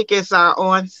 those tickets are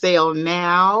on sale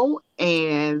now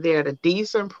and they're at a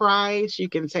decent price. You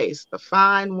can taste the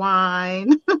fine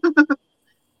wine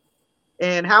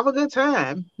and have a good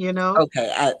time.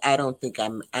 Okay, I don't think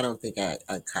I don't think I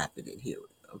copied it here.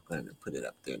 I'm going to put it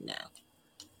up there now.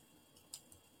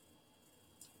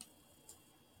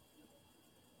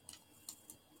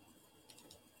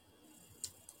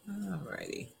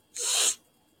 Alrighty.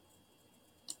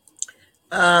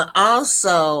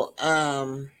 Also,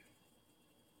 I'm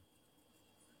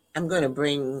going to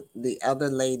bring the other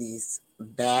ladies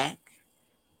back,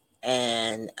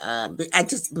 and but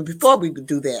before we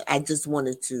do that, I just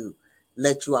wanted to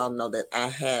let you all know that I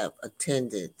have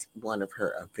attended one of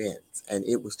her events, and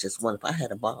it was just wonderful. I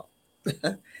had a ball.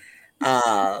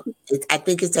 I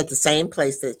think it's at the same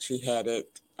place that she had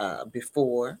it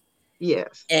before,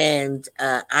 Yes. and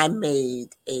I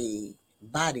made a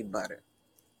body butter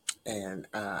and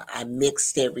I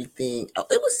mixed everything. Oh,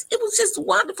 it was just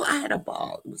wonderful. I had a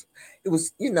ball. It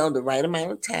was the right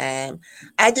amount of time.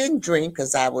 I didn't drink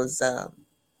because I was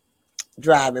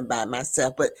driving by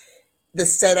myself, but the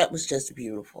setup was just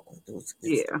beautiful.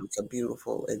 Yeah. It's a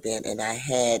beautiful event, and I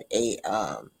had a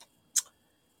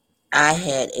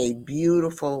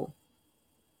beautiful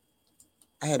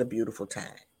time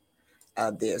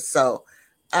out there. So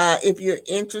if you're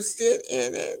interested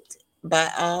in it, by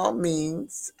all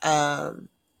means, I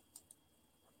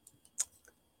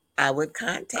would Come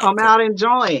contact her. out and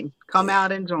join. Come Yeah.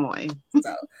 out and join.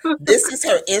 So this is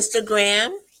her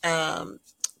Instagram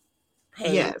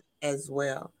page Yes. as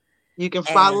well. You can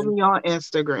follow And me on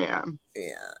Instagram.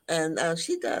 yeah, and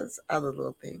she does other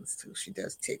little things too. She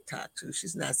does TikTok too.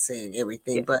 She's not saying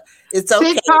everything, Yeah. but it's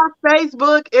okay. TikTok,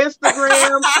 Facebook,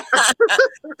 Instagram.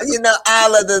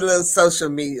 All of the little social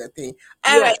media thing.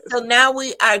 All right, Yes. so now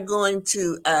we are going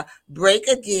to break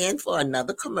again for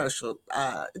another commercial.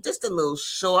 Just a little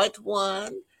short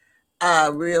one,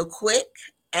 real quick,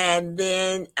 and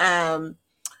then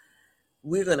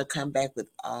we're going to come back with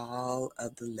all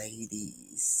of the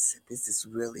ladies. This is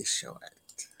really short.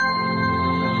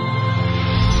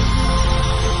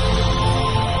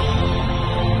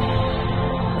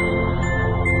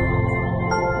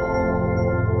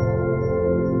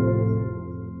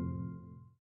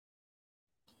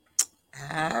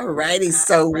 All righty,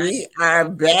 so we are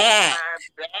back.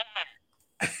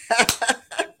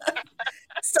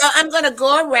 So I'm going to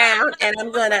go around and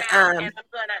I'm going to,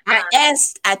 I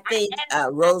asked, I think,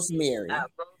 Rosemary,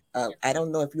 I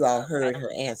don't know if you all heard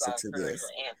her answer to this.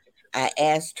 I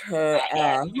asked her,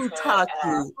 who taught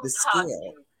you the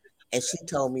skill? And she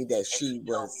told me that she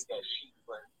was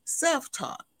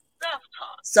self-taught.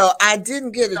 So I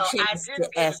didn't get a chance to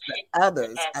ask the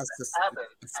others a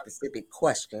specific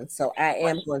question. So I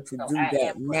am going to do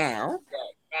that now.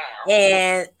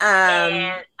 And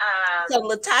so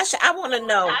Lytosha, I want to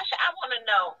know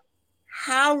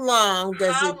how long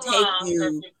does it take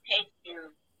you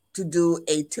to do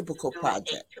a typical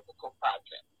project?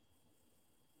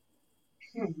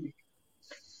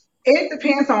 It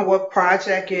depends on what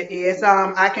project it is.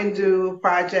 I can do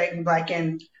project like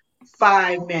in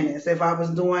 5 minutes. If I was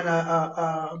doing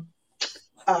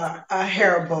a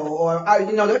hair bow, or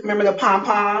remember the pom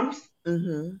poms.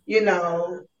 Mm-hmm.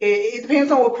 It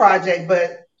depends on what project,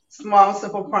 but small,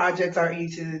 simple projects are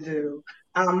easy to do.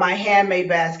 My handmade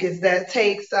baskets, that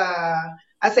takes,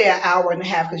 I say an hour and a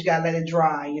half, because you gotta let it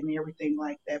dry and everything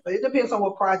like that. But it depends on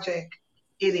what project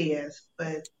it is.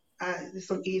 But there's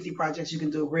some easy projects you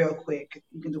can do real quick.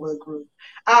 You can do with a group.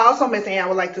 I also, Miss Ann, I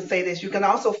would like to say this. You can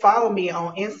also follow me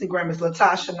on Instagram. It's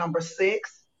Lytosha number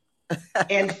 6,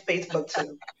 and Facebook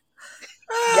too.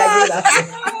 Yeah, get it out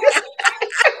there.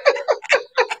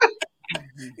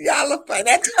 Y'all are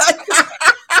funny.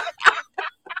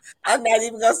 I'm not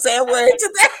even gonna say a word to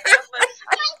that.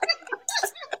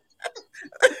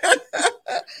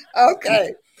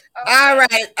 Okay. All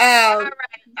right.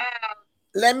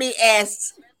 Let me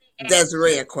ask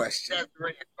Desiree a question.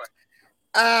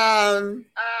 Um,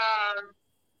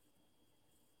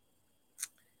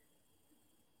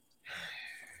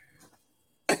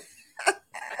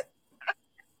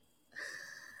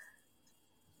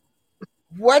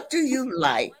 what do you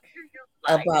like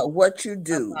about what you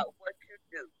do,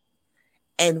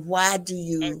 and why do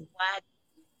you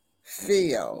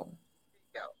feel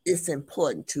it's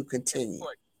important to continue?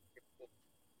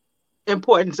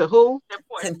 Important to who?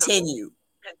 Continue.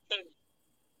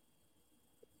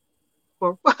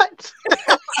 For what?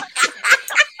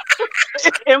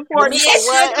 Important for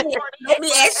what? Let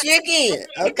me ask you again.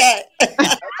 Okay.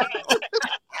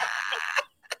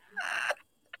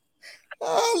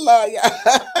 Oh Lord,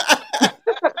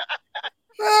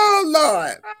 oh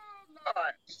Lord.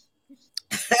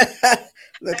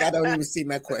 Look, I don't even see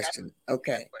my question.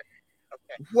 Okay.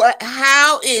 What?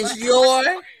 How is your?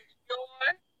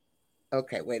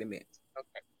 Okay, wait a minute.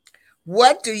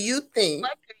 What do you think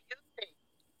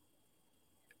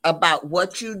about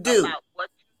what you do?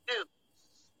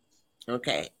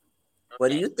 Okay. What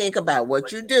do you think about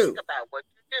what you do?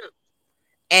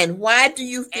 And why do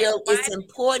you feel it's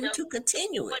important to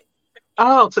continue it?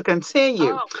 Oh, to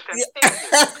continue.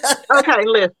 Okay,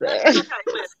 listen.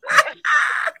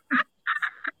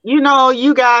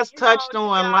 You guys touched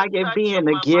on like it being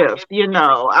a gift.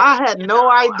 I had no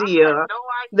idea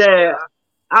that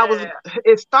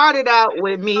it started out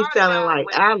with me selling like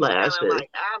eyelashes,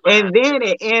 and then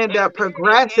it ended up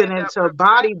progressing into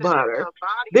body butter.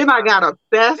 Then I got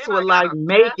obsessed with like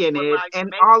making it,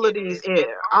 and all of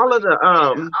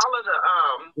the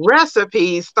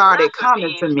recipes started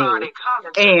coming to me,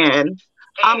 and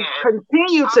I'm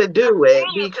continue to do it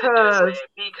because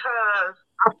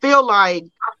I feel like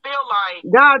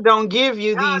God don't give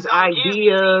you these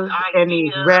ideas and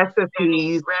these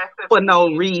recipes for no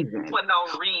reason.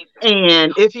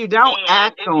 And if you don't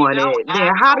act on it,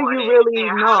 then how do you really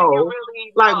know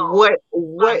like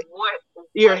what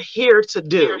you're here to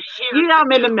do? Yeah,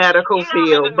 I'm in the medical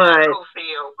field, but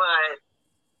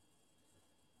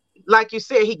like you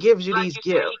said, he gives you these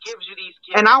gifts.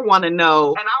 And I want to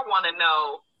know,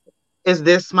 is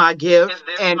this my gift,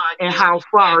 and how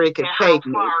far it could take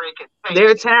me?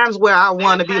 There are times where I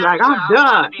want to be like, I'm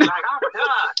done.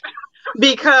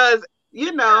 Because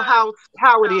you know how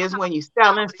it is when you're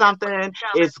selling something.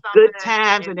 It's good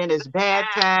times and then it's bad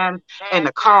times, and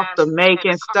the cost of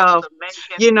making stuff,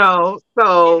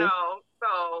 so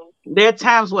there are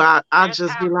times where I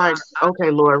just be like,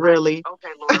 okay, Lord, really?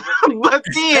 But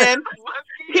then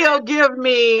he'll give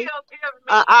me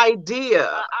an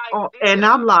idea, and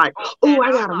I'm like, oh,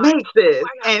 I gotta make this.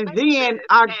 And then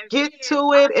I get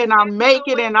to it and I make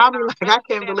it, and I'll be like, I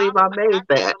can't believe I made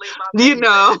that.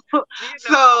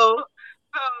 So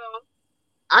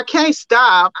I can't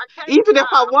stop, even if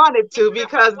I wanted to,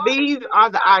 because these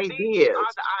are the ideas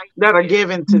that are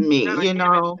given to me.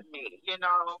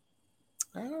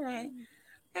 All right.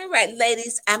 All right,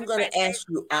 ladies, I'm going to ask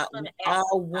you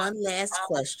all one last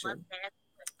question.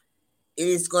 It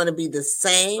is going to be the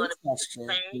same question,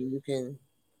 and you can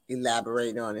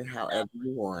elaborate on it however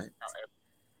you want.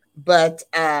 But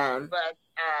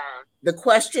the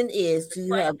question is, do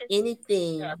you have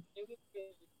anything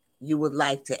you would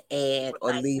like to add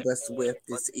or leave us with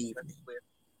this evening?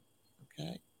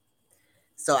 Okay.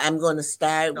 So I'm going to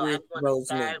start with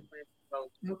Rosemary.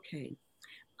 Okay.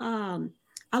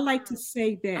 I like to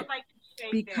say that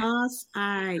because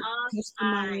I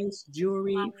customize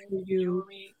jewelry for you,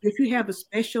 if you have a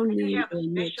special need or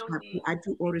niche, I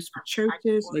do orders for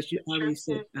churches, as you already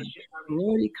said,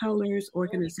 sorority colors,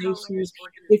 organizations.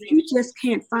 If you just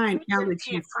can't find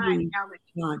allergy-free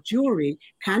jewelry,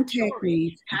 contact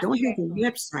me. I don't have a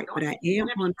website, but I am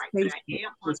on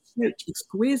Facebook. Search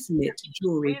Exquisite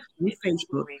Jewelry on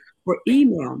Facebook. or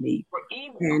email me.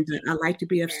 And I like to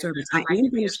be of service. I am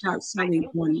going to start selling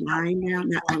online now,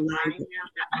 not online,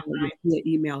 but via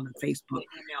email and Facebook.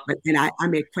 But and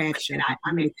I'm at craft show. If you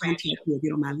want to contact me or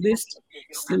get on my list,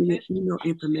 send me your email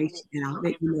information, and I'll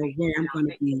let you know where I'm going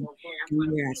to be and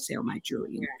where I sell my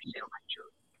jewelry.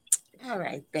 All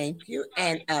right, thank you.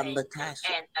 And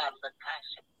Lytosha.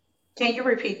 Can you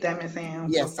repeat that, Miss Ann?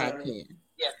 Yes, I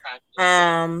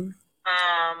can.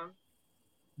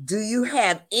 Do you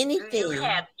have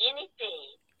anything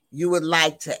you would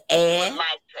like to add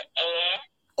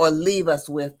or leave us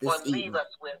with this evening?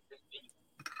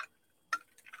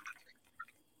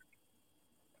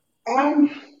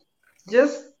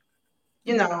 Just,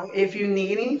 if you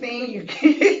need anything, you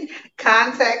can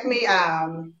contact me.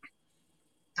 I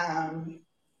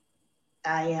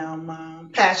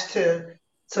am passionate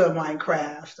to my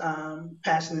craft.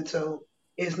 Passionate to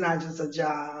it's not just a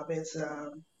job; it's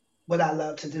what I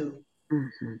love to do.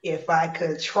 Mm-hmm. If I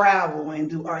could travel and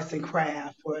do arts and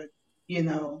craft, or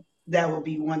that would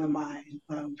be one of my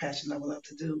passions I would love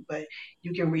to do. But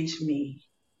you can reach me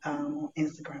on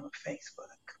Instagram or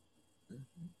Facebook.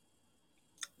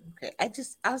 Okay, I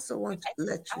just also want to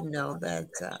let you know that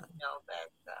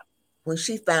when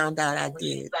she found out I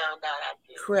did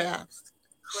crafts,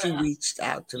 she reached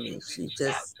out to me.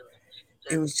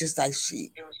 It was just like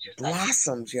she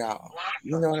blossomed, y'all.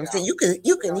 You know what I'm saying? You can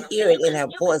hear it in her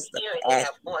voice, the passion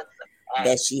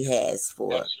that she has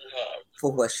for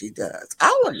what she does.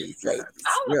 All of these ladies,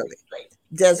 really.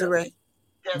 Desiree,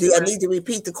 do I need to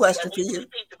repeat the question for you?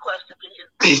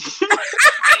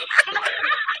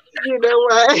 You know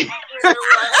what?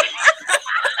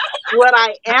 What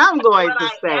I am going to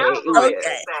say is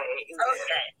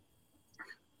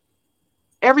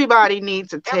everybody needs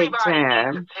to take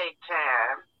time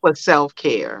for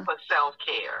self-care.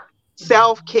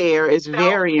 Self-care is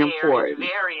very important.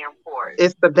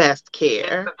 It's the best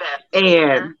care.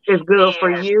 And it's good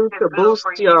for you to boost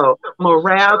your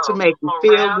morale, to make you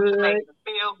feel good.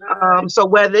 So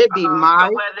whether it be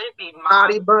my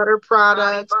body butter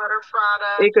products,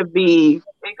 it could be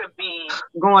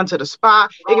going to the spa,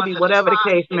 it could be whatever the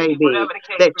case may be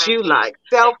that you like.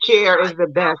 Self-care is the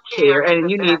best care, and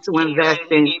you need to invest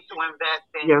in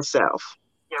yourself.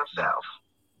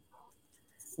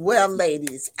 Well,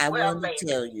 ladies, I want to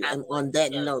tell you, and on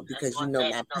that note, because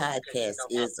my podcast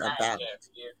is about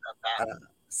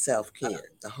self-care,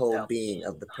 the whole being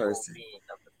of the person.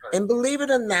 And believe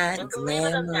it or not,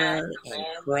 glamour and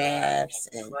crafts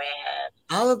and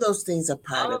all of those things are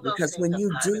part of it, because when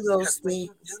you do those things,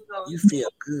 you feel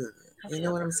good. You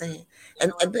know what I'm saying?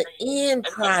 And the end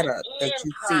product that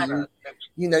you see,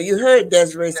 you heard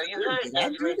Desiree say, did I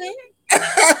do that?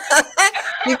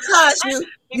 Because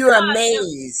you're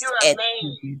amazed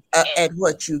at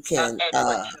what you can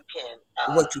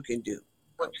do.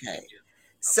 Okay.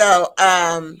 So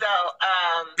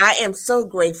I am so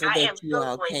grateful that you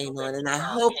all came on, and I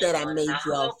hope that I made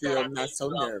you all feel not so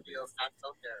nervous.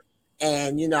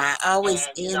 And I always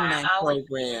end my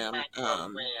program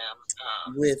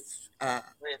with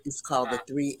it's called the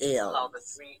 3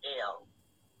 L's.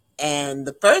 And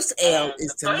the first L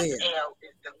is to live.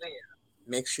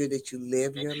 Make sure that you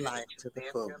live your life to the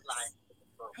fullest.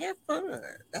 Have fun.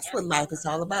 That's what life is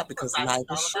all about, because life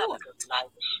is short.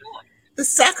 The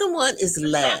second one is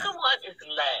laugh.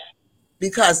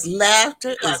 Because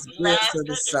laughter is good for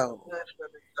the soul.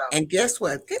 And guess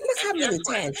what? Look how many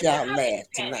times y'all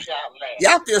laughed tonight.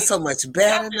 Y'all feel so much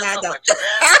better now, don't you?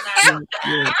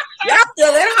 Y'all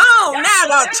feel at home now,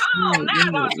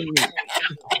 don't you?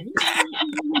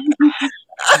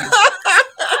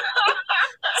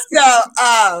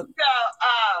 So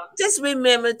just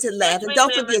remember to laugh, and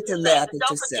don't forget to laugh at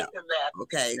yourself,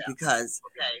 okay? Because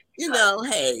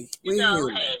hey, we're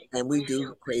human and we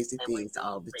do crazy things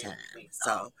all the time.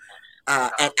 So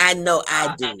and I know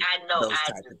I do those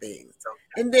type of things.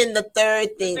 And then the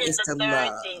third thing is to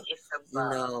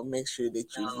love. Make sure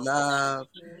that you love.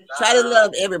 Try to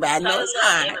love everybody. I know it's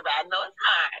hard.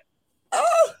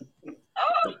 Oh,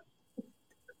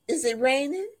 is it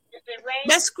raining?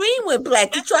 My screen went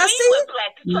black. Did y'all see it?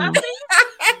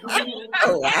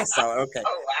 Oh, I saw it. Okay.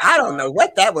 I don't know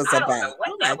what that was about.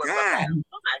 Oh, my God.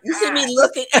 You see me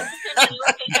looking?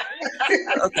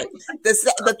 Okay.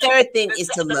 The third thing is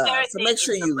to love. So make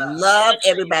sure you love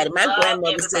everybody. My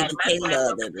grandmother said you can't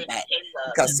love everybody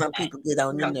because some people get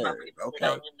on your nerve.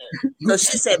 Okay. So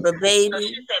she said, but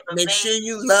baby, make sure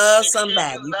you love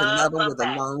somebody. You can love them with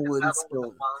a long wooden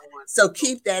spoon. So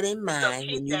keep that in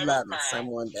mind when you're loving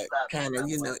someone that kind of,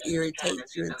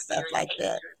 irritates you and stuff like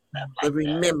that. But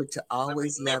remember to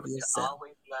always love yourself.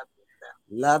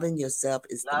 Loving yourself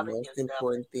is the most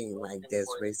important thing, like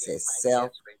Desiree says,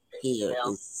 self-care. care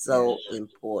is so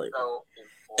important.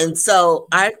 And so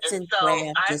arts and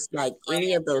craft, just like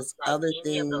any of those other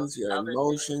things, your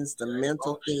emotions, the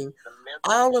mental thing,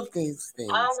 all of these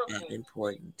things are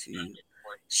important to you,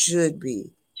 should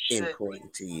be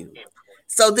important to you.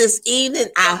 So this evening,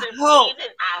 I hope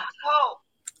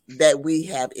that we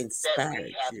have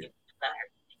inspired you.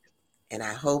 And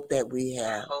I hope that we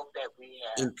have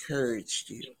encouraged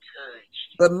you.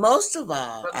 But most of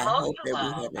all, I hope that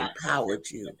we have empowered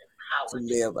you to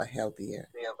live a healthier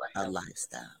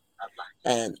lifestyle.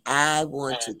 And I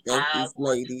want to thank these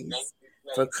ladies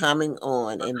for coming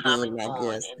on and being my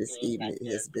guest this evening.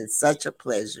 It has been such a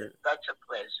pleasure.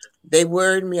 They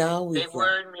worried me all weekend.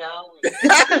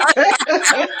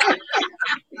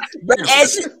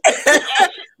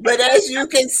 But as you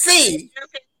can see,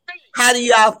 how do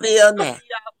y'all feel now?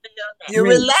 You're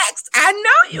relaxed. I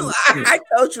know you are. I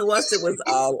told you once it was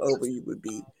all over, you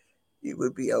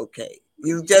would be okay.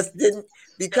 You just didn't,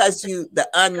 because the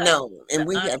unknown, and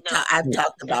I've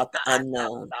talked about the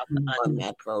unknown on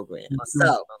my program.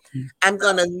 So I'm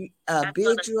gonna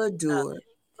bid you adieu.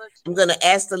 I'm gonna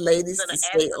ask the ladies to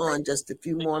stay on just a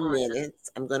few more minutes.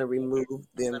 I'm gonna remove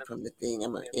them from the thing.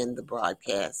 I'm gonna end the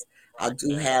broadcast. I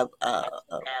do have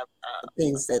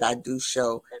things that I do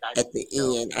show at the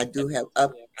end. I do have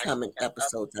upcoming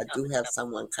episodes. I do have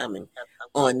someone coming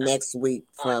on next week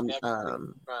from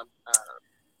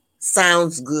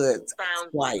Sounds Good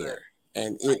Choir.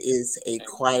 And it is a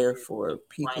choir for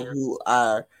people who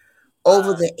are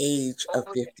over the age of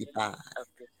 55.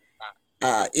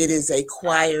 It is a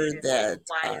choir that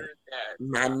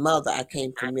my mother, I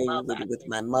came familiar with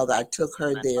my mother. I took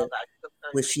her there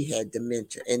when she had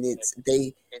dementia. And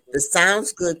the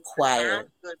Sounds Good Choir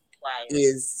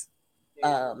is,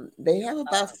 they have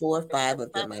about 4 or 5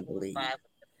 of them, I believe.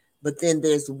 But then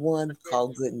there's one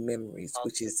called Good Memories,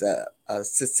 which is a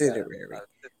subsidiary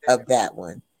of that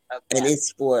one. And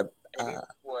it's for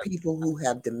people who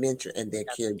have dementia and their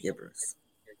caregivers.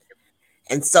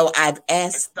 And so I've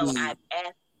asked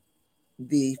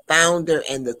the founder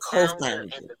and the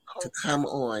co-founder to come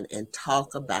on and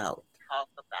talk about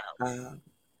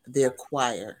their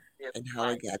choir and how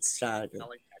it got started.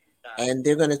 And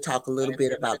they're going to talk a little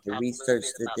bit about the research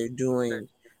that they're doing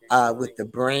with the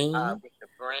brain,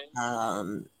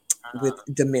 with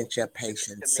dementia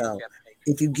patients. So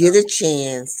if you get a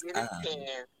chance,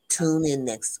 tune in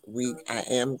next week. I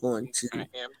am going to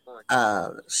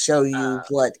show you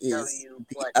what is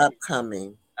the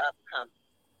upcoming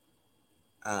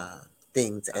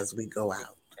things as we go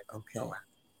out. Okay.